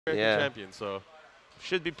champion, so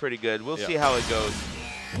should be pretty good. We'll see how it goes.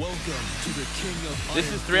 Welcome to the King of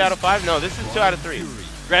This is 3 out of 5? No, this is 2 out of 3.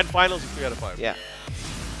 Grand Finals is 3 out of 5. Yeah.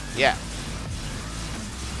 Yeah.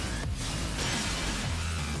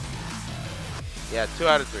 Yeah, 2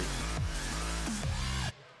 out of 3.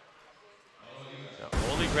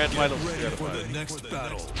 Yeah, only Grand Finals is 3 out of 5. For the next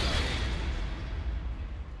battle.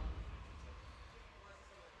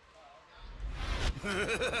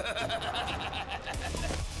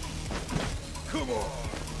 Come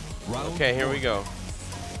on. Okay, here we go.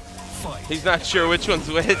 Fight. He's not sure which one's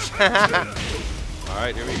which. All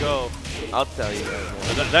right, here we go. I'll tell you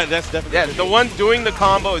guys. That's definitely. Yeah, the one doing the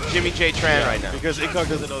combo is Jimmy J. Tran right now. Because Inkog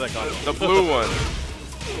doesn't know that combo. The blue one.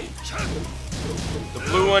 The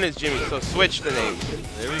blue one is Jimmy, so switch the name.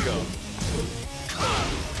 There we go.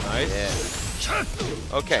 Nice. Yeah.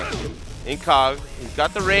 Okay. Inkog, he's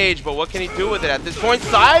got the rage, but what can he do with it at this point?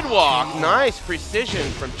 Sidewalk! Nice precision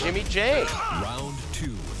from Jimmy J. Round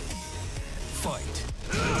 2. Fight.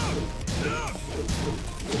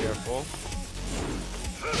 Careful.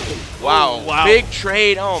 Wow. Wow. Big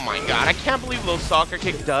trade. Oh my god. I can't believe low soccer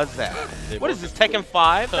kick does that. What is this, Tekken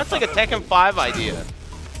 5? That's like a Tekken 5 idea.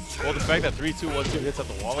 Well, the fact that 3-2-1-2 hits at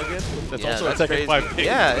the wall again, that's Yeah, also that's a Tekken crazy. 5 pick.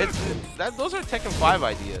 Yeah, those are Tekken 5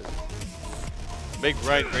 ideas. Make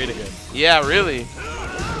Brian great again. Yeah, really.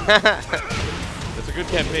 That's a good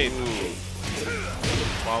campaign.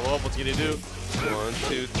 Follow up, what's he gonna do? 1,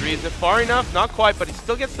 2, 3. Is it far enough? Not quite, but he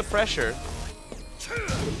still gets the pressure.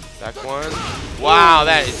 Back one. Wow,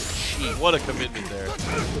 that is cheap. What a commitment there.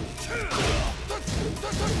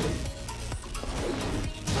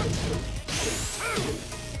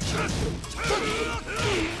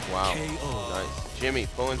 Wow. Nice. Jimmy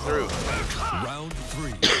pulling through. Round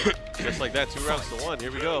 3. Just like that, 2 rounds to 1.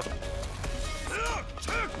 Here we go.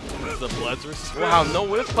 The Bloods versus Wow, no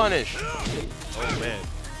whiff punish. Oh, man.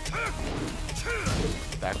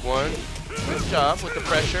 Back one. Good job with the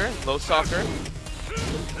pressure. Low soccer.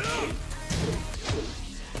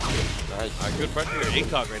 Nice. Good pressure here.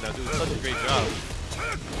 Inkog right now doing such a great job.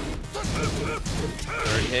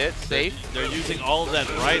 Third hit. Safe. They're using all of that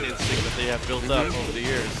Brian instinct that they have built up over the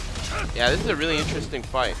years. Yeah, this is a really interesting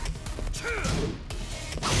fight.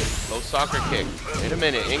 Low soccer kick. Wait a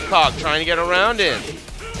minute. Inkog trying to get around in.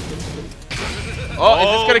 Oh, is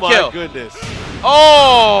this going to kill? Oh, my goodness.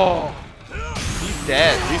 Oh! He's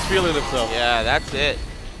dead. He's feeling himself. Yeah, that's it.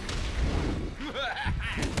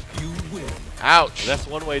 You win. Ouch. That's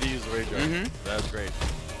one way to use the rage art. That's great.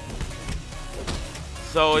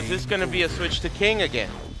 So is this going to be a switch to King again?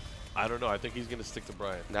 I don't know. I think he's going to stick to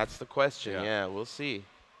Brian. That's the question. Yeah. Yeah, we'll see.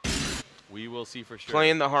 We will see for sure.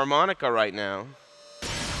 Playing the harmonica right now.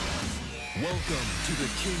 Welcome to the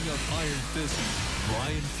King of Iron Fist,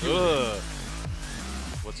 Brian Fury. Ugh.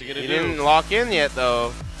 What's he going to He do? didn't lock in yet,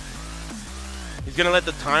 though. He's going to let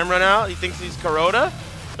the time run out? He thinks he's Kuroda?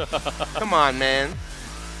 Come on, man.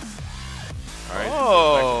 All right.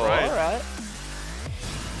 Oh, Back to Brian. all right.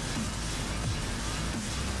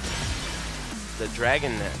 The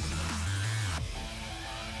Dragon Nest.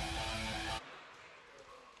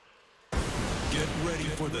 Get ready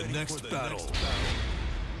for the next battle.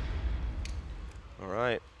 All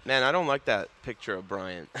right. Man, I don't like that picture of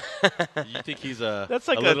Brian. You think he's That's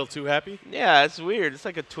like a little too happy? Yeah, it's weird. It's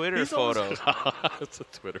like a Twitter photo. It's a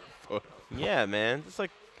Twitter photo. Yeah, man. It's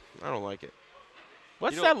like, I don't like it.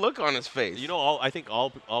 What's You know- that look on his face? You know, I think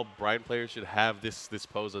all Brian players should have this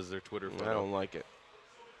pose as their Twitter photo. I don't like it.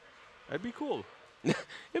 That'd be cool.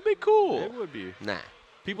 It'd be cool. It would be. Nah.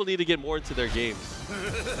 People need to get more into their games.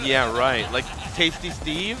 Yeah, right. Like Tasty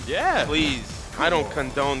Steve? Yeah. Please. I don't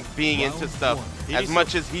condone being into stuff He as needs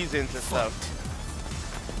much as he's into stuff.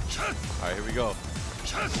 All right, here we go.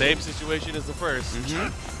 Same situation as the first.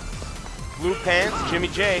 Blue pants, Jimmy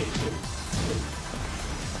J.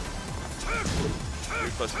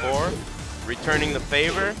 3+4. Returning the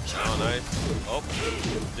favor. Oh, nice. Oh,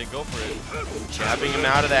 didn't go for it. Jabbing him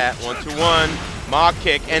out of that. 1-2-1. Mock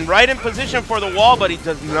kick. And right in position for the wall, but he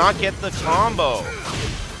does not get the combo.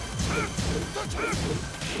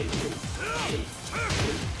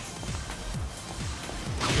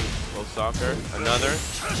 Low soccer. Another.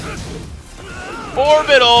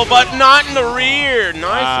 Orbital, but not in the rear.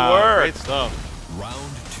 Nice Wow, work. Great stuff.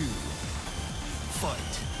 Round 2.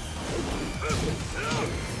 Fight.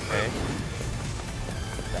 Okay.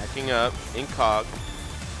 Backing up. Inkog.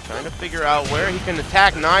 Trying to figure out where he can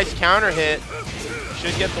attack. Nice counter hit.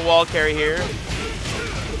 Should get the wall carry here.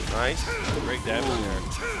 Nice. Great damage there.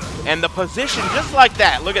 And the position just like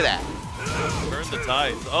that. Look at that. Turn the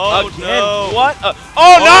tides. Oh, Again. no. What? Oh,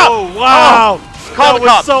 Oh, no. wow. Oh. Call That the was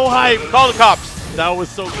cops. so hype. Call the cops. That was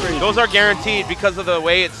so crazy. Those are guaranteed because of the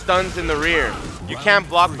way it stuns in the rear. You can't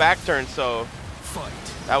block back turn, so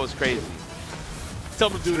that was crazy. Tell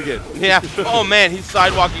him to do it again. Yeah. Oh man, he's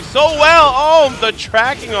sidewalking so well. Oh, the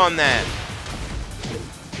tracking on that.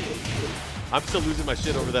 I'm still losing my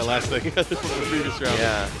shit over that last thing from the previous round.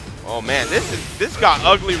 Yeah. Oh man, this got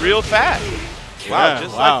ugly real fast. Wow, Yeah,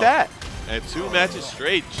 just like that. And 2 matches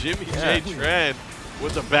straight. Jimmy J. Tran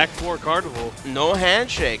with the back 4 carnival. No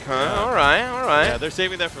handshake, huh? Yeah. All right, all right. Yeah, they're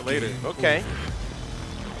saving that for later. Okay.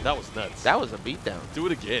 That was nuts. That was a beatdown. Do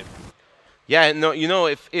it again. Yeah, no, you know,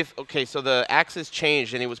 if okay, so the axis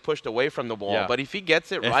changed and he was pushed away from the wall, but if he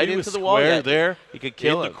gets it right into the wall, there, he could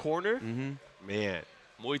kill in him. the corner. Man,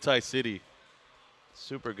 Muay Thai City.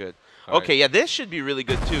 Super good. All Okay, right. yeah, this should be really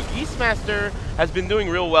good too. Geesemaster has been doing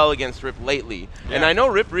real well against Rip lately. Yeah. And I know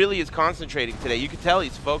Rip really is concentrating today. You could tell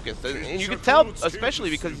he's focused. And you could tell especially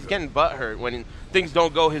because he's getting butthurt when things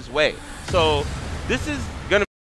don't go his way. So this is going to